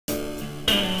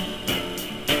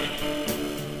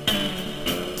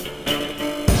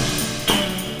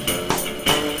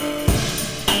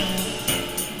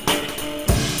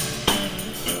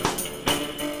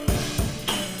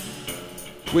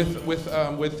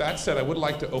with that said, I would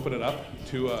like to open it up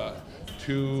to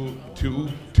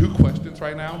two questions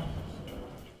right now.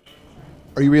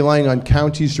 Are you relying on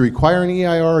counties to require an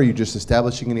EIR? Or are you just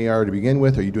establishing an EIR to begin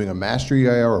with? Are you doing a master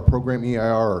EIR or program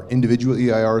EIR or individual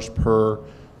EIRs per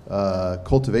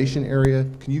cultivation area?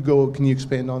 Can you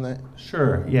expand on that?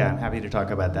 Sure. Yeah, I'm happy to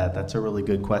talk about that. That's a really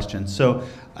good question. So,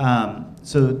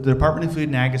 the Department of Food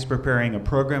and Ag is preparing a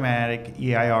programmatic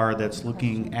EIR that's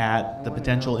looking at the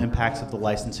potential impacts of the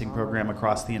licensing program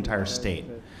across the entire state.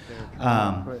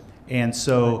 And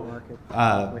so,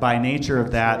 by nature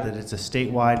of that it's a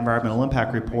statewide environmental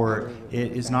impact report,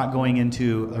 it is not going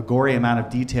into a gory amount of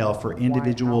detail for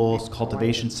individual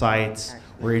cultivation sites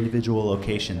or individual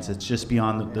locations. It's just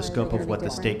beyond the scope of what the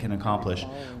state can accomplish.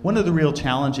 One of the real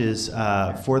challenges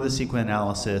for the CEQA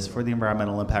analysis, for the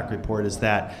environmental impact report, is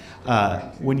that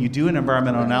when you do an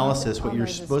environmental analysis, what you're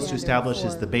supposed to establish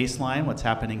is the baseline, what's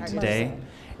happening today,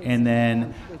 and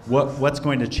then what's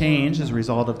going to change as a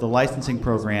result of the licensing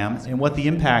program and what the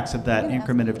impacts of that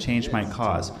increment of change might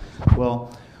cause.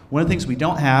 Well, one of the things we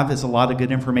don't have is a lot of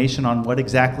good information on what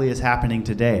exactly is happening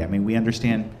today. I mean, we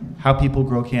understand how people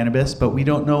grow cannabis, but we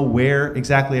don't know where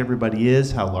exactly everybody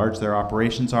is, how large their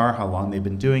operations are, how long they've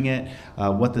been doing it,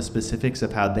 what the specifics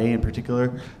of how they in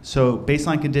particular. So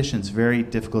baseline conditions, very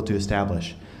difficult to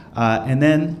establish. And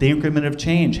then the increment of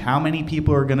change. How many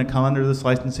people are going to come under this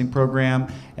licensing program?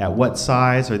 At what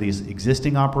size? Are these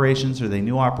existing operations? Are they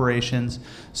new operations?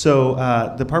 So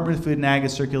the Department of Food and Ag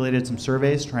has circulated some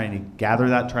surveys trying to gather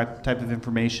that type of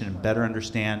information and better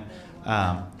understand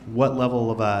what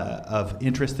level of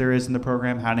interest there is in the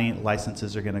program, how many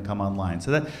licenses are going to come online.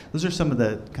 So those are some of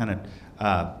the kind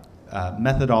of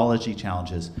methodology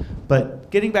challenges.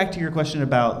 But getting back to your question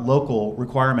about local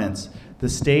requirements, the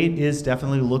state is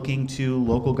definitely looking to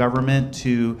local government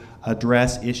to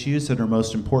address issues that are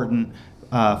most important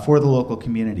for the local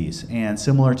communities. And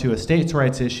similar to a states'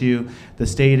 rights issue, the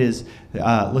state is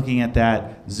looking at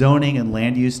that zoning and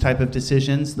land use type of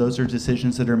decisions. Those are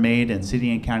decisions that are made in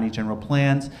city and county general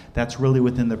plans. That's really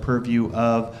within the purview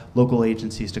of local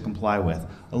agencies to comply with.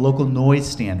 A local noise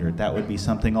standard, that would be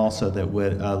something also that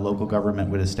would local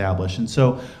government would establish. And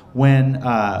so when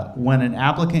an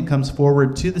applicant comes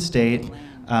forward to the state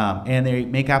and they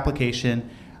make application,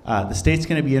 the state's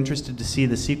going to be interested to see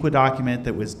the CEQA document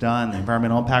that was done, the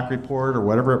environmental impact report or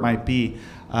whatever it might be,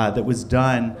 that was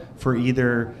done for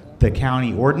either the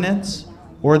county ordinance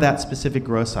or that specific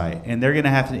grow site. And they're going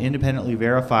to have to independently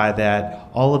verify that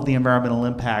all of the environmental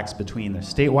impacts between the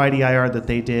statewide EIR that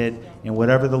they did and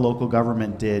whatever the local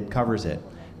government did covers it.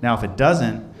 Now, if it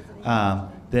doesn't,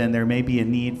 then there may be a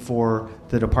need for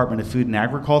the Department of Food and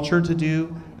Agriculture to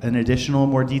do an additional,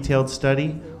 more detailed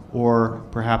study, or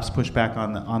perhaps push back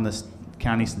on the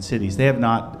counties and cities. They have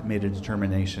not made a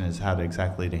determination as how to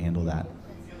exactly to handle that.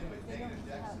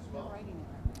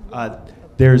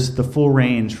 There's the full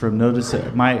range from notice.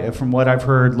 From what I've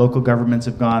heard, local governments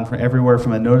have gone from everywhere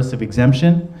from a notice of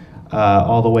exemption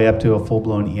all the way up to a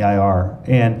full-blown EIR.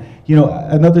 And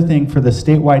another thing for the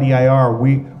statewide EIR,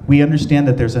 we understand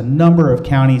that there's a number of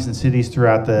counties and cities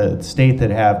throughout the state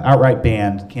that have outright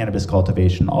banned cannabis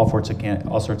cultivation, all sorts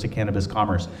of cannabis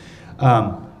commerce.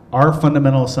 Our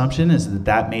fundamental assumption is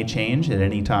that may change at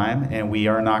any time, and we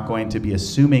are not going to be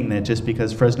assuming that just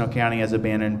because Fresno County has a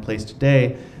ban in place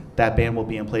today, that ban will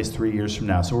be in place 3 years from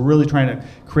now. So we're really trying to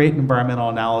create an environmental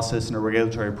analysis and a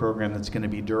regulatory program that's going to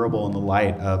be durable in the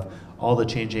light of all the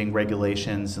changing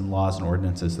regulations and laws and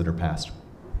ordinances that are passed.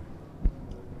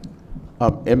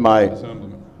 In my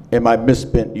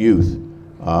misspent youth,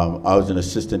 I was an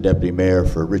assistant deputy mayor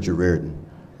for Richard Riordan,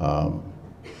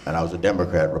 and I was a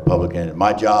Democrat, Republican, and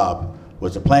my job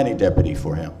was a planning deputy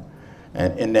for him.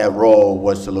 And in that role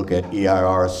was to look at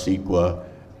EIR, CEQA,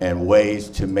 and ways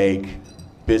to make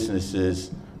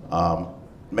businesses,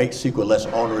 make CEQA less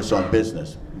onerous on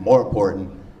business. More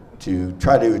important, to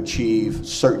try to achieve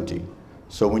certainty.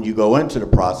 So when you go into the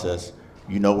process,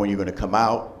 you know when you're going to come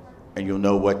out, and you'll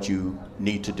know what you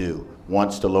need to do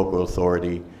once the local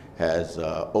authority has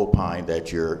opined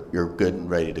that you're good and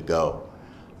ready to go.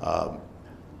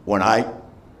 When I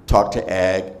talk to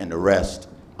Ag and the rest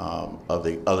of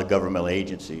the other governmental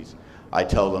agencies, I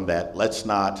tell them that let's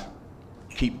not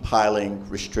keep piling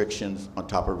restrictions on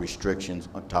top of restrictions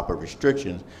on top of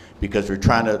restrictions, because we're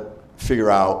trying to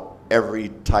figure out every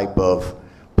type of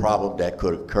problem that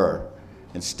could occur.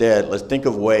 Instead, let's think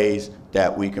of ways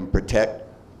that we can protect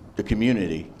the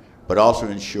community, but also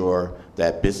ensure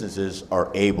that businesses are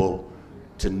able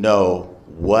to know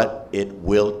what it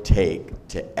will take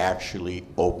to actually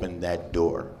open that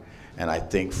door. And I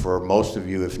think for most of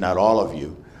you, if not all of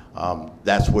you,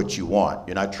 that's what you want.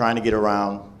 You're not trying to get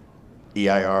around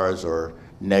EIRs or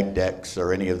neg decks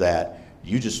or any of that.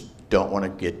 You just don't want to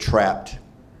get trapped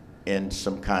in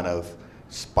some kind of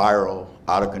spiral,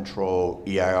 out of control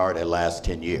EIR that lasts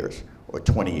 10 years or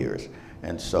 20 years.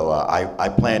 And so I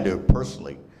plan to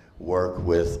personally work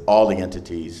with all the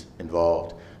entities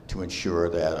involved to ensure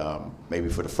that maybe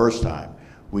for the first time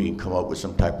we can come up with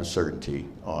some type of certainty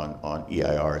on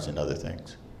EIRs and other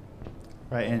things.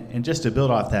 Right, and just to build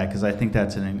off that, because I think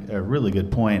that's a really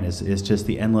good point, is just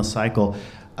the endless cycle.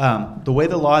 The way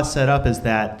the law is set up is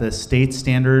that the state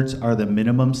standards are the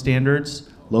minimum standards.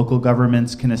 Local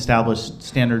governments can establish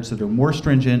standards that are more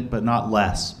stringent but not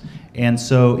less. And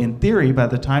so in theory, by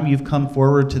the time you've come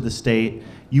forward to the state,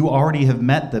 you already have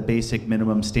met the basic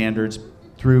minimum standards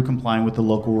through complying with the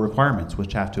local requirements,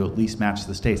 which have to at least match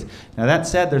the states. Now that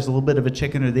said, there's a little bit of a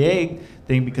chicken or the egg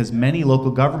thing, because many local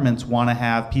governments want to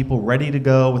have people ready to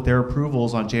go with their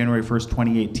approvals on January 1st,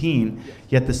 2018,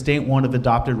 yet the state won't have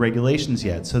adopted regulations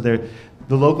yet. So the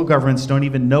local governments don't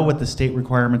even know what the state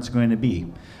requirements are going to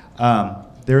be.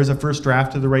 There is a first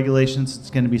draft of the regulations.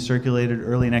 It's going to be circulated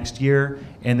early next year,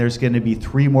 and there's going to be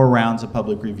 3 more rounds of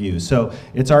public review. So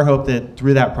it's our hope that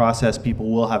through that process, people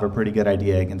will have a pretty good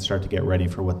idea and can start to get ready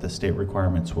for what the state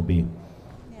requirements will be.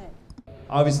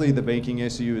 Obviously, the banking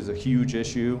issue is a huge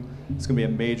issue. It's going to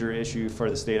be a major issue for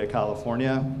the state of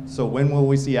California. So when will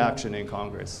we see action in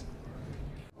Congress?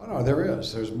 Oh, no, there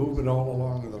is. There's movement all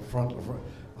along the front,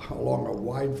 along a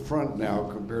wide front now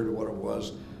compared to what it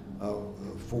was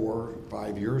 4 or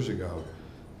 5 years ago.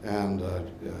 And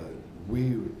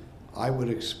I would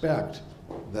expect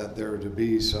that there to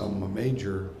be some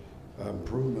major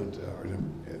improvement, or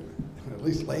at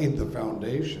least laying the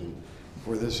foundation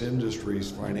for this industry's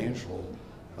financial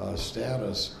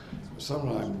status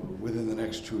sometime within the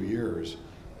next 2 years.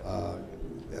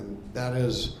 And that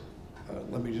is,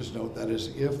 let me just note, that is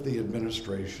if the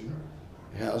administration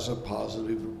has a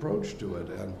positive approach to it.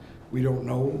 And we don't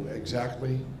know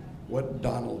exactly what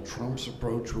Donald Trump's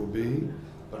approach will be,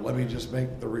 but let me just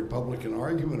make the Republican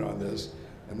argument on this,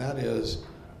 and that is,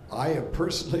 I have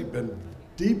personally been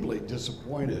deeply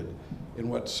disappointed in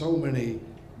what so many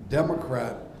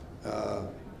Democrat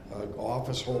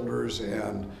office holders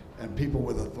and people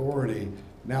with authority,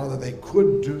 now that they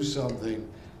could do something,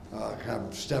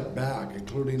 have stepped back,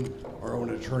 including our own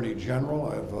Attorney General.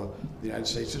 I have the United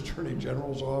States Attorney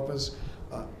General's office.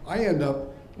 I end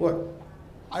up, look,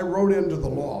 I wrote into the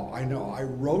law, I know, I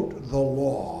wrote the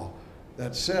law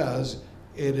that says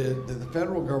that the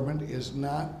federal government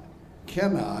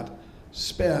cannot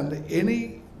spend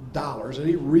any dollars,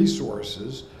 any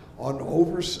resources on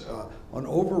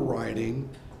overriding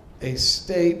a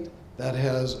state that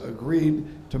has agreed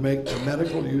to make the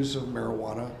medical use of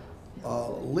marijuana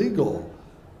legal.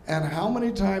 And how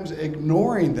many times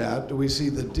ignoring that do we see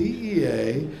the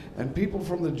DEA and people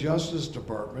from the Justice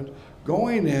Department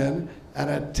going in and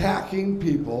attacking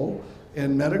people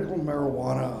in medical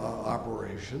marijuana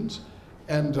operations,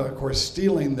 and of course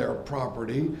stealing their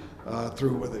property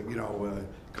through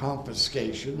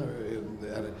confiscation,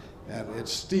 and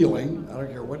it's stealing. I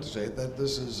don't care what to say. That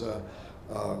this is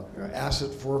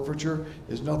asset forfeiture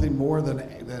is nothing more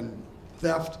than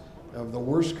theft of the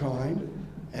worst kind.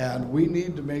 And we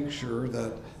need to make sure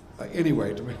that,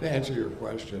 anyway, to answer your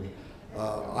question,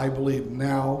 I believe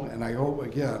now, and I hope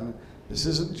again, this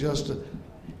isn't just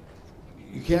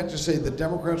you can't just say the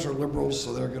Democrats are liberals,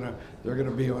 so they're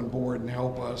gonna be on board and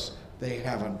help us. They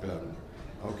haven't been,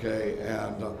 okay?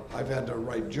 And I've had to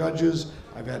write judges,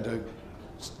 I've had to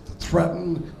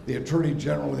threaten the Attorney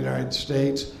General of the United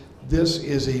States. This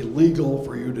is illegal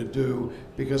for you to do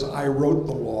because I wrote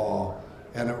the law,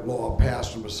 and a law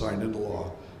passed and was signed into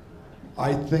law.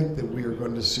 I think that we are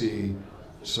going to see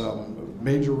some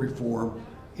major reform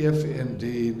if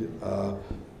indeed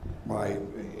my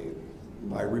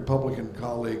Republican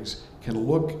colleagues can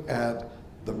look at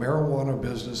the marijuana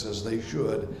business as they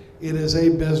should. It is a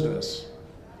business,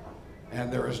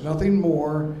 and there is nothing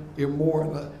more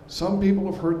immoral. Some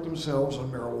people have hurt themselves on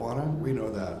marijuana, we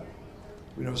know that.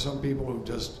 We know some people who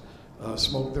just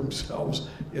smoke themselves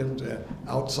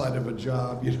outside of a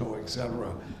job,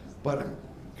 etc. But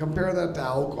compare that to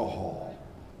alcohol.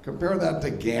 Compare that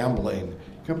to gambling.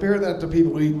 Compare that to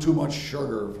people who eat too much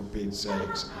sugar, for Pete's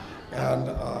sakes. And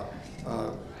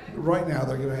right now,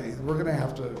 we're going to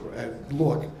have to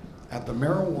look at the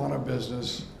marijuana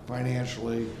business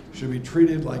financially. Should be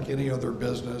treated like any other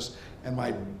business. And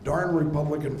my darn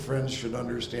Republican friends should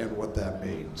understand what that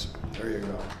means. There you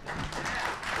go.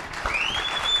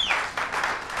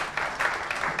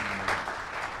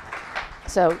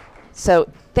 So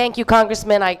thank you,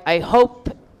 Congressman. I hope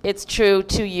it's true,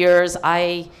 2 years.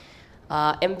 I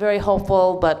am very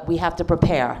hopeful, but we have to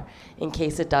prepare. in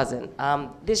case it doesn't.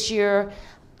 This year,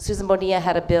 Susan Bonilla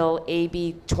had a bill,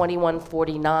 AB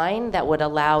 2149, that would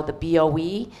allow the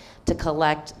BOE to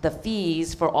collect the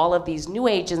fees for all of these new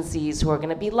agencies who are going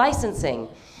to be licensing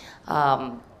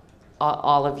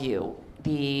all of you.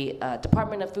 The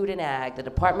Department of Food and Ag, the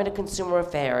Department of Consumer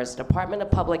Affairs, Department of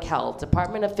Public Health,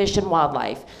 Department of Fish and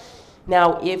Wildlife.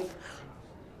 Now, if,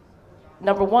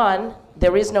 number one,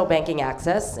 there is no banking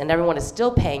access and everyone is still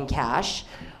paying cash,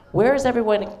 where is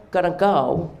everyone going to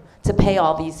go to pay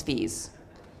all these fees?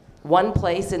 One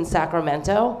place in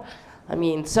Sacramento? I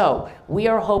mean, so we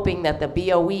are hoping that the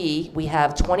BOE, we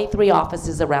have 23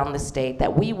 offices around the state,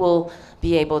 that we will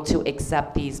be able to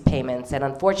accept these payments. And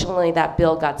unfortunately, that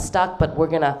bill got stuck, but we're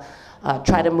going to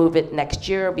try to move it next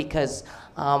year because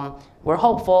we're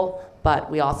hopeful,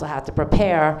 but we also have to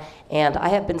prepare. And I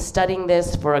have been studying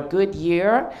this for a good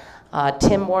year.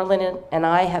 Tim Moreland and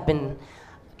I have been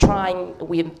trying,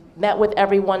 we've met with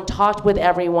everyone, talked with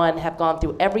everyone, have gone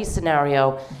through every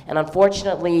scenario, and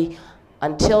unfortunately,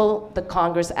 until the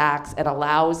Congress acts and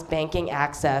allows banking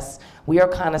access, we are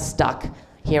kind of stuck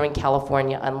here in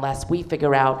California unless we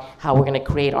figure out how we're going to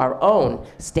create our own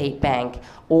state bank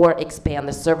or expand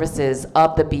the services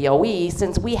of the BOE,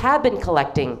 since we have been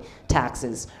collecting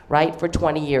taxes, right, for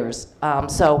 20 years.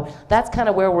 So that's kind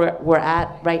of where we're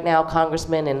at right now,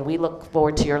 Congressman, and we look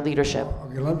forward to your leadership.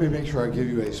 Okay, let me make sure I give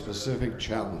you a specific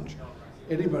challenge.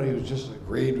 Anybody who's just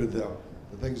agreed with the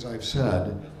things I've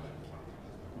said,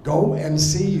 go and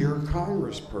see your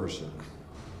congressperson.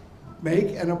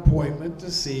 Make an appointment to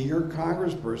see your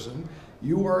congressperson.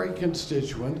 You are a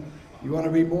constituent. You want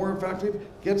to be more effective?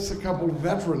 Get a couple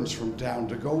veterans from town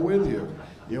to go with you.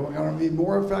 You want to be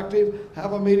more effective?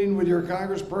 Have a meeting with your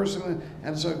congressperson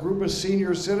and a group of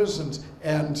senior citizens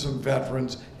and some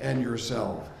veterans and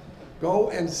yourself. Go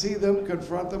and see them,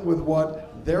 confront them with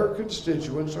what their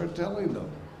constituents are telling them.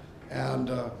 And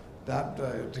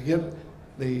to get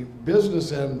the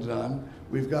business end done,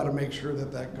 we've got to make sure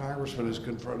that that congressman is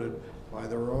confronted by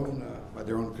their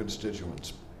own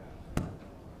constituents.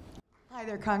 Hi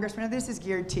there, Congressman. This is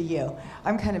geared to you.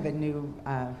 I'm kind of a new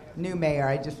mayor.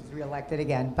 I just was reelected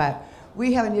again, but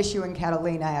we have an issue in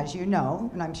Catalina, as you know,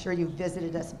 and I'm sure you've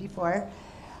visited us before.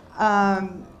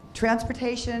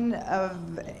 Transportation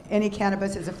of any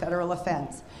cannabis is a federal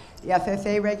offense. The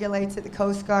FFA regulates it, the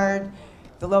Coast Guard,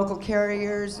 the local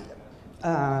carriers,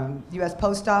 U.S.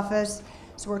 Post Office.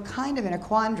 So we're kind of in a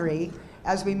quandary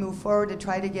as we move forward to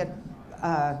try to get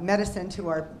medicine to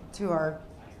our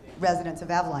residents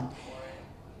of Avalon.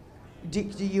 Do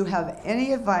you have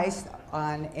any advice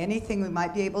on anything we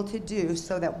might be able to do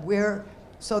so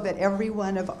that every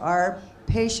one of our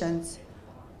patients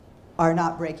are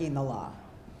not breaking the law?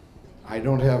 I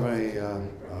don't have a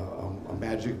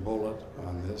magic bullet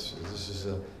on this.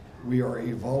 We are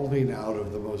evolving out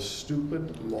of the most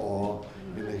stupid law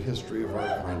in the history of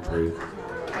our country.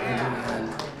 And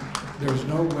there's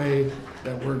no way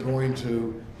that we're going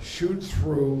to shoot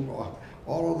through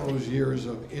all of those years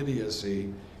of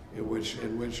idiocy in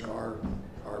which our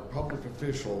public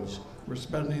officials were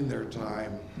spending their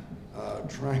time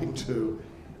trying to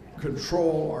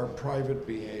control our private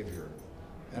behavior,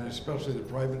 and especially the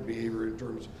private behavior in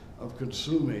terms of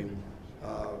consuming,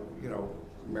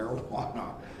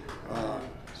 marijuana.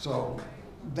 So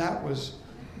that was,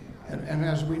 and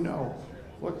as we know,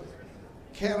 look,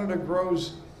 Canada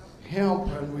grows hemp,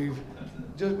 and we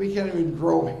can't even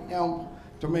grow hemp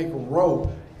to make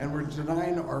rope, and we're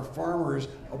denying our farmers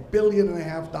 $1.5 billion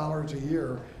a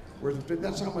year.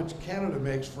 That's how much Canada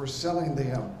makes for selling the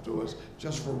hemp to us,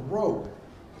 just for rope,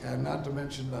 and not to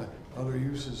mention the other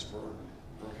uses for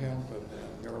hemp and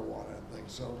marijuana and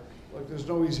things. So, look, there's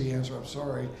no easy answer. I'm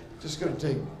sorry. It's just going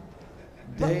to take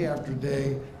day after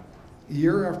day,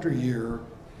 year after year,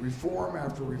 reform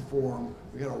after reform.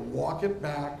 We got to walk it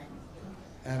back,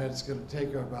 and it's going to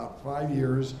take about 5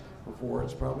 years before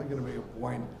it's probably going to be a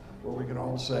point where we can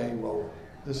all say, well,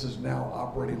 this is now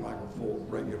operating like a full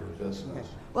regular business.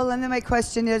 Well, and then my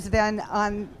question is then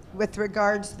with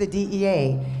regards to the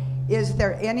DEA, is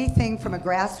there anything from a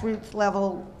grassroots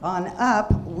level on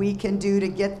up we can do to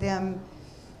get them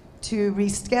to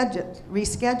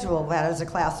reschedule that as a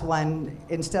Class 1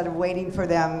 instead of waiting for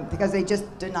them, because they just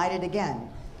denied it again?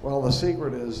 Well, the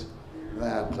secret is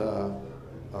that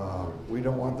we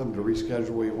don't want them to reschedule,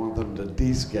 we want them to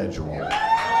deschedule.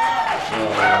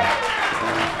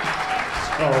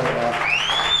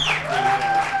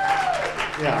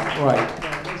 Yeah, right.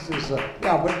 This is,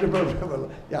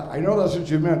 yeah, I know that's what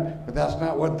you meant, but that's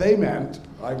not what they meant.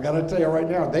 I've got to tell you right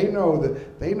now, they know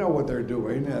what they're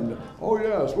doing, and oh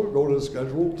yes, we'll go to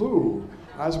Schedule 2.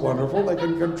 That's wonderful. They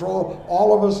can control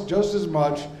all of us just as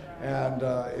much and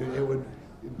it would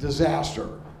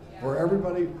disaster for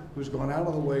everybody who's gone out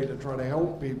of the way to try to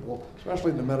help people,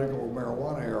 especially in the medical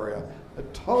marijuana area. A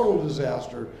total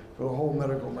disaster for the whole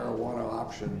medical marijuana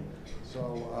option.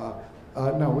 So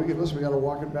no, listen. We got to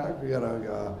walk it back. We got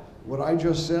to. What I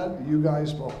just said, you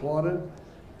guys applauded.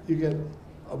 You get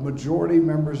a majority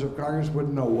members of Congress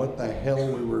wouldn't know what the hell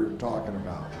we were talking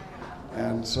about,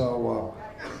 and so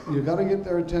you got to get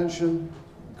their attention.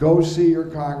 Go see your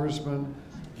congressman.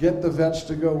 Get the vets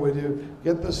to go with you.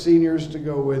 Get the seniors to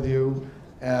go with you,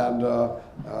 and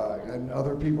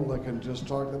other people that can just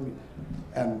talk to them.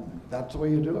 And that's the way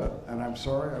you do it. And I'm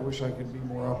sorry, I wish I could be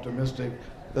more optimistic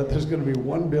that there's going to be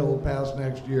one bill passed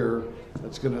next year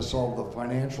that's going to solve the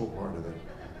financial part of it.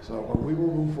 So, but we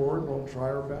will move forward. We'll try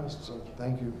our best. So,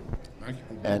 thank you. Thank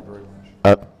you. Thank you very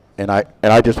much. And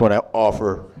I just want to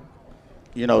offer,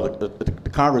 you know, the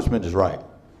congressman is right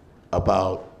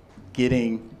about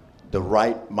getting the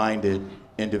right-minded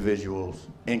individuals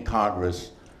in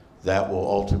Congress that will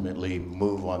ultimately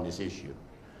move on this issue.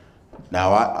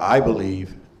 Now, I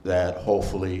believe that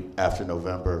hopefully after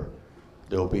November,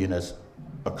 there will be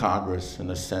a Congress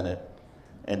and a Senate,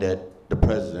 and that the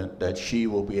president, that she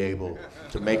will be able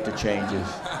to make the changes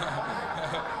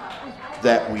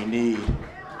that we need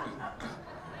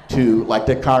to, like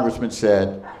the congressman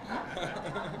said,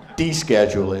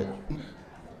 deschedule it,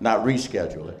 not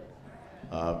reschedule it.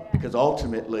 Because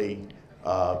ultimately,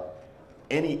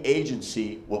 any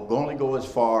agency will only go as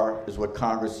far as what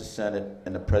Congress, the Senate,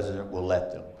 and the President will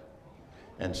let them.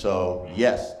 And so,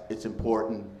 yes, it's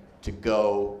important to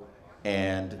go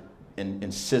and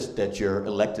insist that your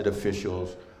elected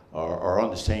officials are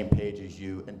on the same page as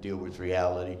you and deal with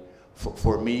reality.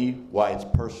 For me, why it's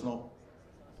personal,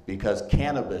 because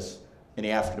cannabis in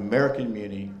the African American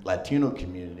community, Latino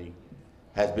community,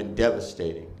 has been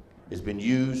devastating. It's been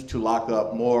used to lock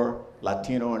up more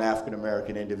Latino and African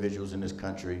American individuals in this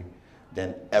country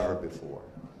than ever before.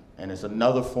 And it's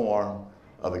another form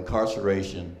of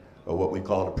incarceration, or what we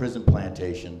call the prison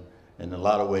plantation, in a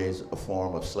lot of ways a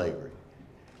form of slavery.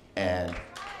 And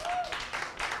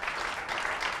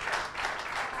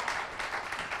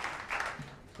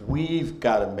we've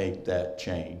got to make that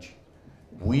change.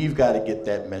 We've got to get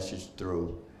that message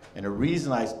through. And the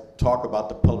reason I talk about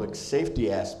the public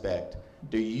safety aspect,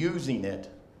 they're using it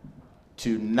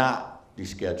to not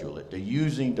deschedule it. They're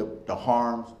using the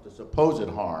harms, the supposed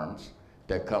harms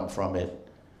that come from it,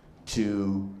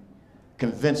 to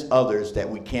convince others that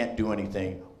we can't do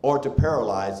anything, or to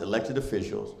paralyze elected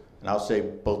officials, and I'll say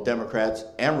both Democrats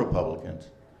and Republicans,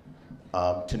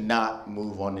 to not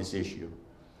move on this issue.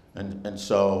 And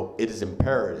so it is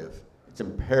imperative, it's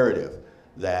imperative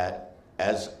that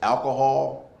as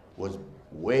alcohol was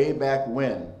way back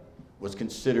when, was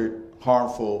considered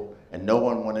harmful and no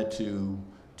one wanted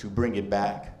to bring it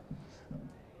back,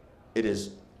 it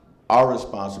is our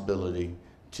responsibility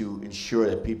to ensure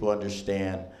that people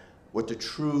understand what the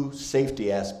true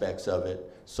safety aspects of it,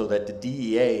 so that the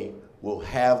DEA will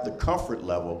have the comfort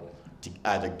level to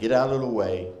either get out of the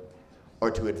way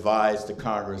or to advise the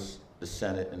Congress, the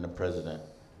Senate, and the President,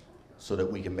 so that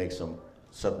we can make some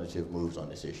substantive moves on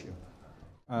this issue.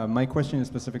 My question is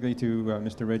specifically to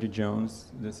Mr. Reggie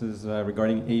Jones. This is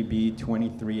regarding AB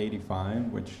 2385,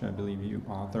 which I believe you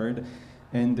authored,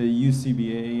 and the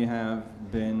UCBA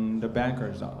have been the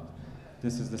backers of.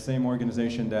 This is the same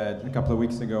organization that a couple of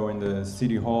weeks ago in the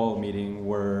City Hall meeting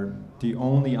were the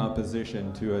only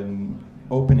opposition to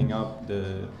opening up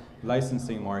the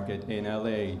licensing market in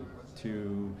LA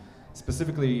to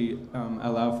specifically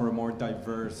allow for a more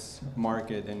diverse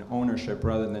market and ownership,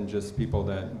 rather than just people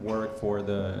that work for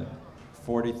the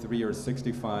 43 or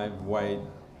 65 white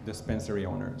dispensary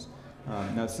owners.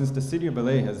 Now, since the city of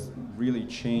LA has really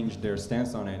changed their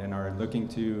stance on it and are looking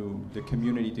to the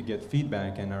community to get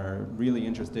feedback and are really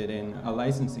interested in a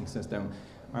licensing system,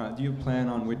 do you plan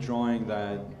on withdrawing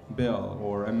that bill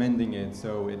or amending it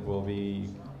so it will be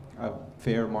a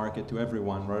fair market to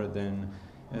everyone, rather than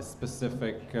a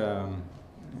specific,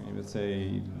 let's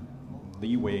say,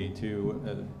 leeway to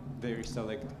a very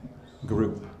select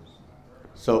group?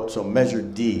 So Measure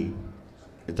D,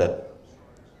 is that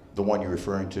the one you're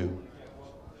referring to?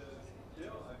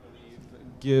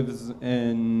 Gives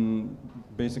and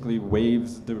basically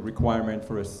waives the requirement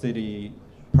for a city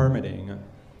permitting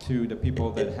to the people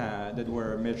that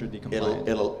were Measure D compliant.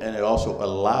 And it also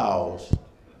allows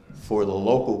for the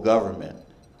local government,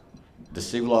 the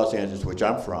city of Los Angeles, which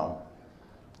I'm from,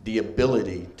 the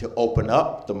ability to open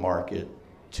up the market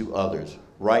to others.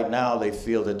 Right now, they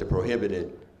feel that they're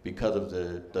prohibited because of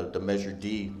the Measure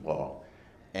D law.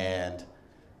 And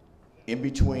in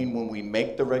between when we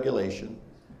make the regulation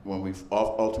when we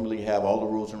ultimately have all the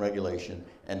rules and regulation,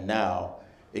 and now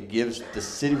it gives the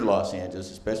city of Los Angeles,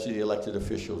 especially the elected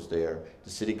officials there, the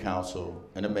city council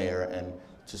and the mayor, and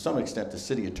to some extent the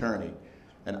city attorney,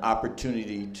 an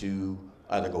opportunity to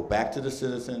either go back to the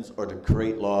citizens or to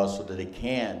create laws so that they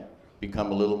can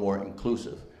become a little more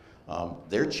inclusive.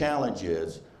 Their challenge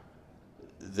is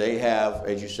they have,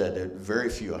 as you said, there are very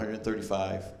few,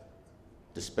 135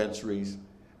 dispensaries,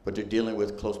 but they're dealing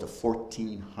with close to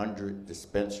 1,400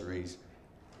 dispensaries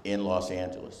in Los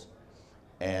Angeles.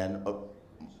 And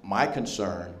my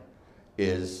concern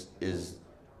is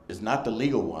not the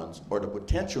legal ones or the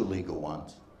potential legal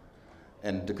ones,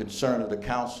 and the concern of the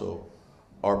council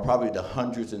are probably the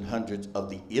hundreds and hundreds of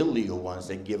the illegal ones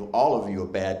that give all of you a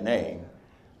bad name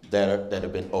that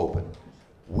have been open.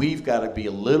 We've got to be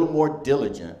a little more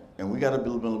diligent, and we got to be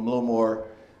a little more,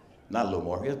 not a little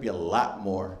more, we have to be a lot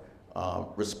more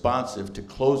responsive to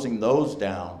closing those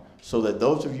down so that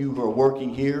those of you who are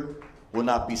working here will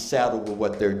not be saddled with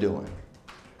what they're doing.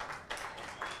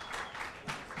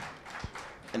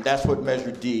 And that's what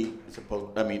Measure D is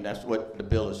supposed, that's what the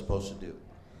bill is supposed to do.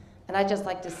 And I'd just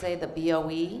like to say the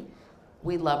BOE,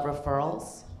 we love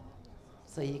referrals,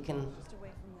 so you can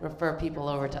refer people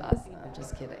over to us. I'm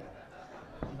just kidding.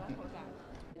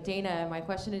 Dana, my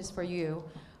question is for you,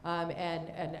 and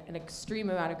an extreme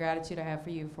amount of gratitude I have for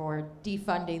you for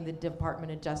defunding the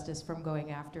Department of Justice from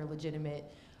going after legitimate,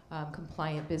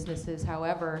 compliant businesses.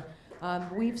 However,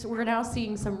 we're now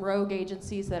seeing some rogue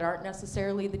agencies that aren't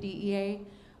necessarily the DEA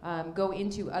go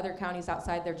into other counties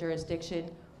outside their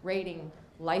jurisdiction, raiding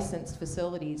licensed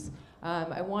facilities.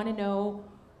 I want to know,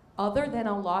 other than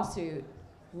a lawsuit,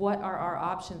 what are our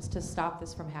options to stop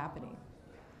this from happening?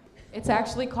 It's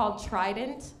actually called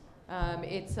Trident.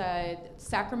 It's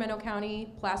Sacramento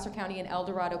County, Placer County, and El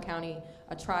Dorado County,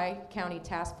 a tri-county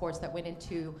task force that went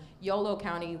into Yolo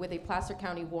County with a Placer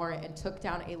County warrant and took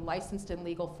down a licensed and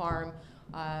legal farm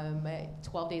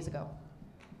 12 days ago.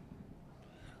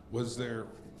 Was there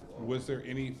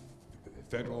any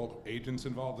federal agents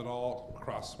involved at all,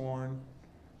 cross-sworn?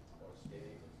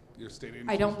 Your state agencies?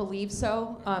 I don't believe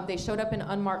so. They showed up in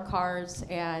unmarked cars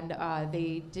and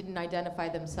they didn't identify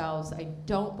themselves. I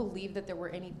don't believe that there were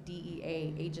any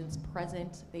DEA agents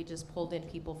present. They just pulled in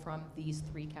people from these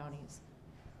 3 counties.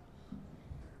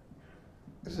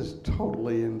 This is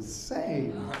totally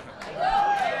insane.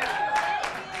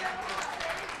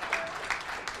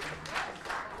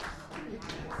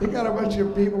 They got a bunch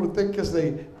of people who think because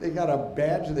they got a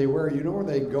badge they wear, where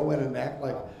they go in and act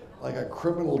like a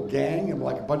criminal gang and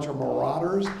like a bunch of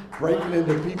marauders breaking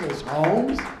into people's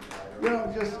homes. One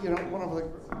of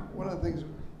the things,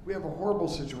 we have a horrible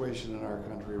situation in our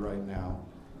country right now,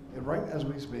 and right as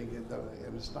we speak, and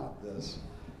it's not this,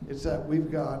 it's that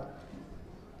we've got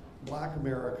Black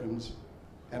Americans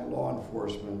and law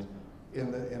enforcement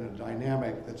in a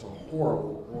dynamic that's a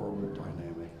horrible, horrible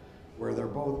dynamic, where they're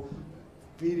both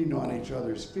feeding on each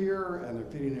other's fear and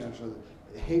they're feeding on each other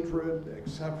hatred,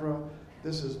 etc.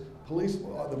 This is police.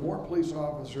 The more police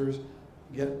officers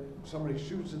somebody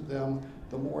shoots at them,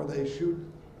 the more they shoot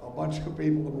a bunch of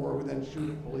people, the more we then shoot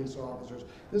at police officers.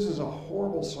 This is a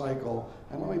horrible cycle.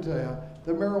 And let me tell you,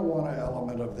 the marijuana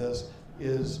element of this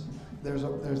is there's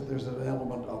an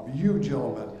element, a huge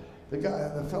element.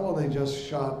 The fellow they just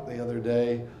shot the other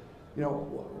day,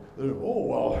 oh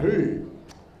well,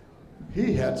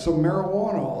 he had some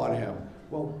marijuana on him.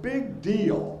 Well, big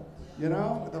deal. The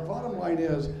bottom line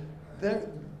is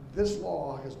this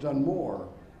law has done more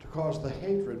to cause the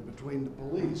hatred between the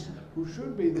police, who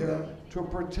should be there to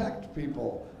protect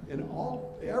people in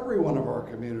every one of our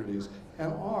communities,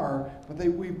 but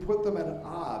we put them at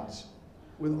odds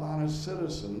with honest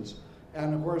citizens.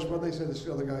 And of course, what they said, this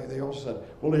other guy, they also said,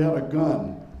 well, he had a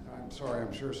gun. I'm sorry,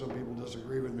 I'm sure some people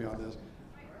disagree with me on this.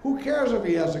 Who cares if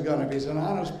he has a gun? If he's an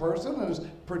honest person and is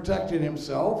protecting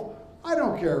himself, I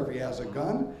don't care if he has a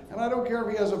gun, and I don't care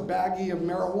if he has a baggie of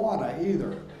marijuana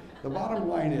either. The bottom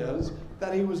line is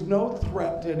that he was no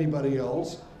threat to anybody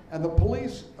else, and a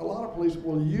lot of police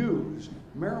will use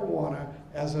marijuana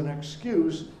as an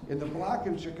excuse in the Black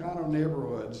and Chicano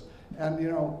neighborhoods. And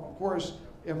of course,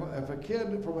 if a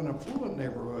kid from an affluent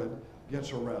neighborhood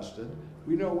gets arrested,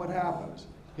 we know what happens.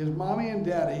 His mommy and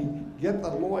daddy get the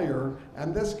lawyer,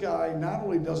 and this guy, not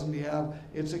only doesn't he have,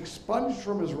 it's expunged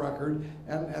from his record,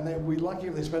 and we're lucky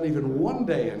if they spend even 1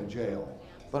 day in jail.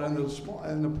 But in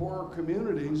the poorer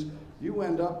communities, you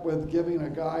end up with giving a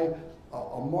guy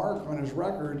a mark on his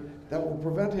record that will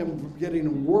prevent him from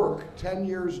getting work 10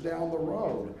 years down the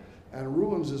road and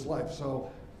ruins his life. So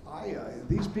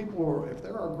these people, if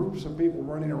there are groups of people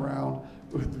running around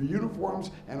with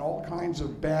uniforms and all kinds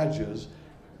of badges,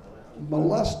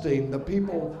 molesting the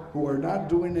people who are not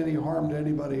doing any harm to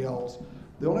anybody else.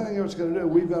 The only thing it's going to do,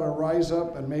 we've got to rise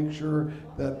up and make sure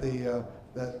that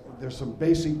that there's some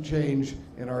basic change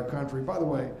in our country. By the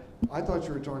way, I thought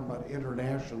you were talking about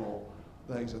international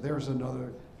things. There's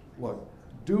another, look,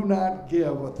 do not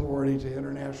give authority to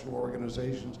international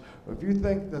organizations. If you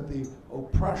think that the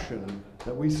oppression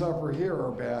that we suffer here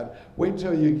are bad, wait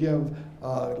till you give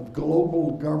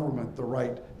global government the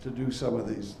right to do some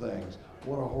of these things.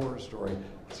 What a horror story.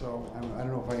 So I don't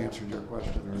know if I answered your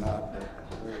question or not.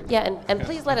 Yeah, and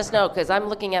please let us know, because I'm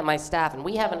looking at my staff and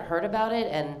we haven't heard about it,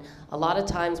 and a lot of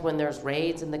times when there's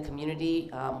raids in the community,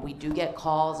 we do get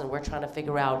calls and we're trying to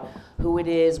figure out who it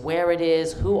is, where it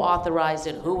is, who authorized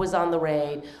it, who was on the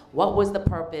raid, what was the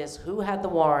purpose, who had the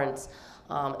warrants,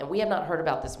 and we have not heard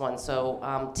about this one.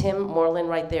 So Tim Moreland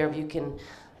right there, if you can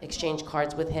exchange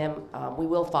cards with him, we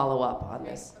will follow up on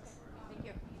this.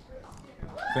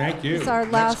 Thank you. It's our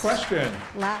Next question.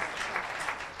 Last.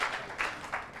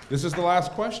 This is the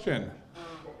last question.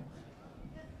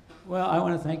 Well, I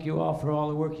want to thank you all for all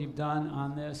the work you've done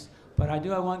on this, but I do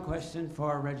have one question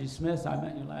for Reggie Smith. I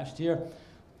met you last year.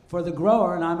 For the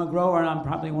grower, and I'm a grower, and I'm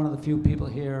probably one of the few people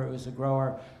here who's a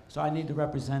grower, so I need to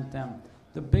represent them.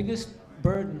 The biggest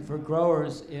burden for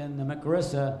growers in the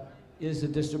Mcrsa is the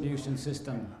distribution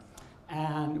system,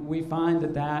 and we find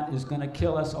that that is going to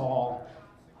kill us all.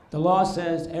 The law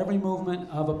says every movement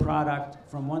of a product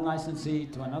from one licensee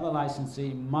to another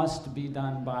licensee must be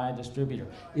done by a distributor.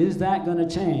 Is that going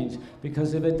to change?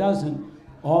 Because if it doesn't,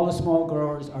 all the small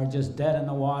growers are just dead in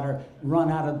the water, run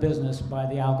out of business by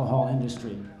the alcohol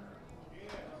industry.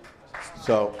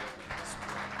 So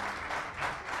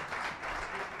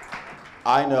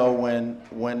I know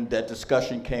when that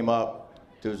discussion came up,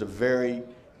 there was a very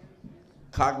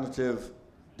cognitive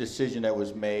decision that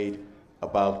was made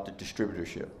about the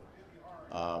distributorship.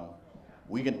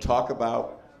 We can talk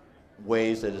about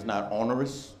ways that is not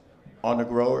onerous on the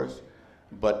growers,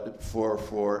 but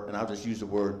for and I'll just use the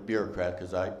word bureaucrat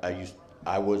because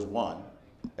I was one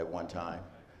at one time.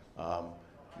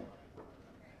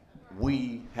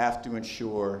 We have to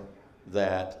ensure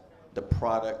that the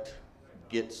product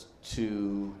gets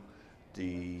to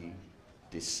the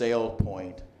sale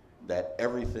point, that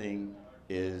everything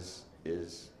is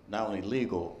not only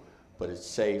legal, but it's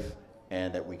safe,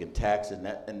 and that we can tax it,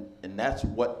 and that's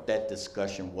what that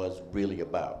discussion was really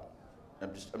about.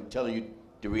 I'm telling you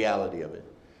the reality of it.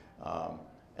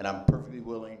 And I'm perfectly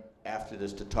willing after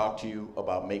this to talk to you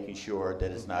about making sure that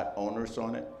it's not onerous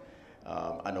on it.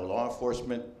 I know law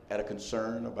enforcement had a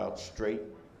concern about straight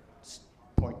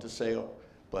point to sale,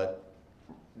 but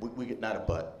we get not a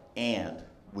but, and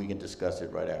we can discuss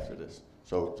it right after this.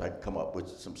 So I can come up with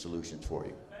some solutions for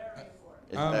you.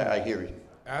 I hear you.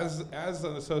 As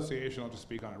an association, I'll just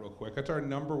speak on it real quick. That's our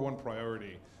 #1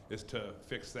 priority, is to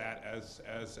fix that as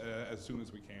soon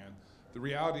as we can. The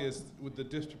reality is, with the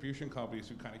distribution companies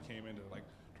who kind of came in to like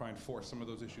try and force some of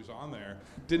those issues on there,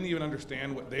 didn't even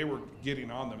understand what they were getting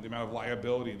on them, the amount of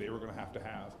liability they were going to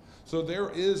have. So there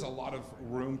is a lot of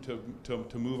room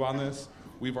to move on this.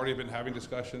 We've already been having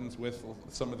discussions with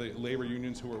some of the labor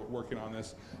unions who are working on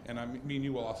this, and me and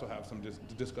you will also have some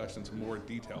discussions in more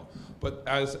detail. But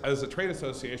as a trade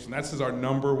association, that's our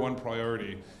 #1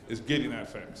 priority, is getting that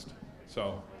fixed.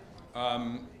 So,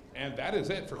 and that is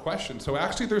it for questions. So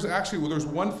there's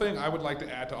one thing I would like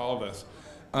to add to all of this.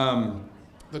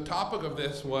 The topic of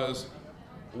this was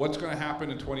what's going to happen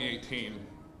in 2018,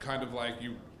 kind of like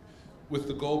with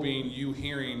the goal being you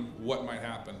hearing what might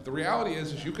happen. The reality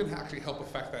is you can actually help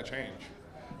affect that change.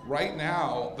 Right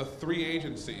now, the 3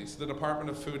 agencies, the Department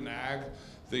of Food and Ag,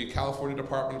 the California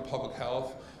Department of Public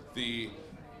Health, the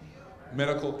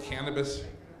Medical Cannabis,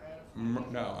 they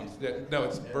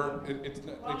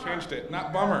changed it,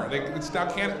 not Bummer. It's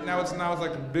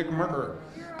like a big murder.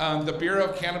 The Bureau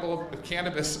of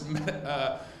Cannabis,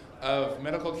 of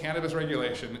Medical Cannabis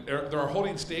Regulation, they're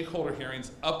holding stakeholder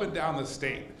hearings up and down the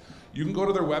state. You can go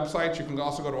to their websites. You can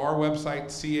also go to our website,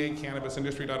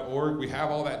 cacannabisindustry.org. We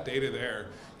have all that data there.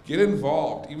 Get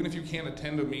involved. Even if you can't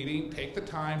attend a meeting, take the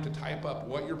time to type up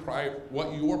what your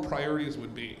priorities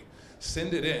would be.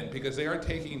 Send it in, because they are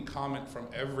taking comment from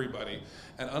everybody.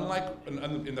 And unlike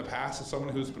in the past, as someone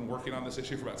who's been working on this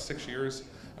issue for about 6 years,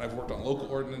 and I've worked on local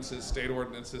ordinances, state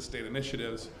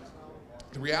initiatives,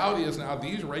 the reality is now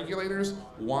these regulators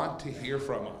want to hear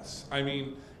from us. I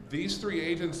mean, these 3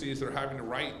 agencies that are having to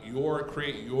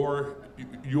create your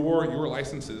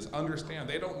licenses understand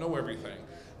they don't know everything.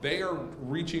 They are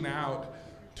reaching out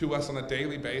to us on a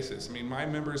daily basis. I mean, my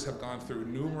members have gone through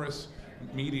numerous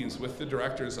meetings with the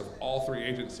directors of all 3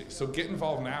 agencies. So get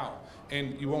involved now,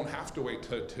 and you won't have to wait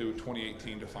to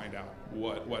 2018 to find out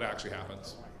what actually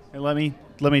happens. And let me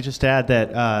just add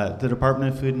that the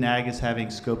Department of Food and Ag is having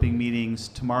scoping meetings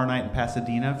tomorrow night in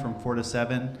Pasadena from 4 to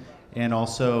 7, and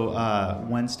also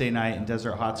Wednesday night in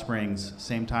Desert Hot Springs,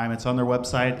 same time. It's on their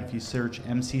website. If you search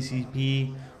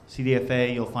MCCP,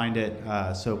 CDFA, you'll find it.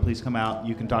 So please come out.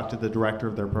 You can talk to the director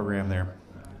of their program there.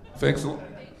 Thanks,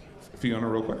 Fiona,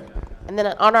 real quick. And then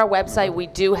on our website, we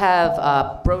do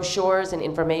have brochures and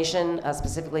information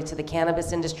specifically to the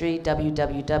cannabis industry,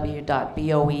 www.boe.ca.gov.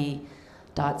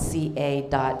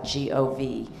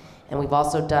 And we've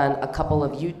also done a couple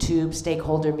of YouTube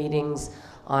stakeholder meetings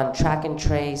on track and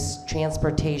trace,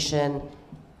 transportation,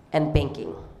 and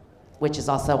banking, which is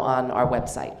also on our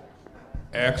website.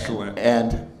 Excellent.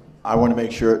 And I want to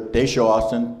make sure, Daisha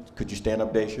Austin, could you stand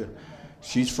up, Daisha?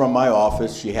 She's from my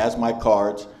office. She has my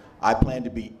cards. I plan to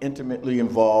be intimately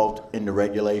involved in the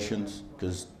regulations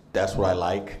because that's what I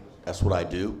like, that's what I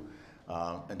do,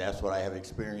 and that's what I have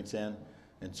experience in.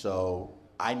 And so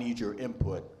I need your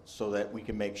input so that we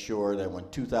can make sure that when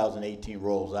 2018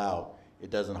 rolls out, it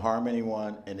doesn't harm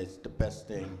anyone and it's the best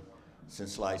thing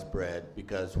since sliced bread,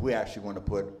 because we actually want to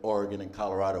put Oregon and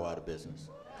Colorado out of business.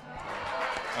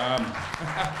 And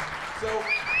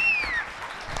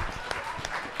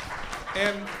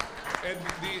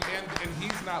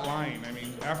he's not lying. I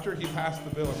mean, after he passed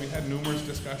the bill, and we had numerous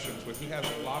discussions, but he has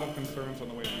a lot of concerns on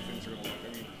the way these things are going to look.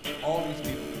 I mean, all these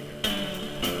people here.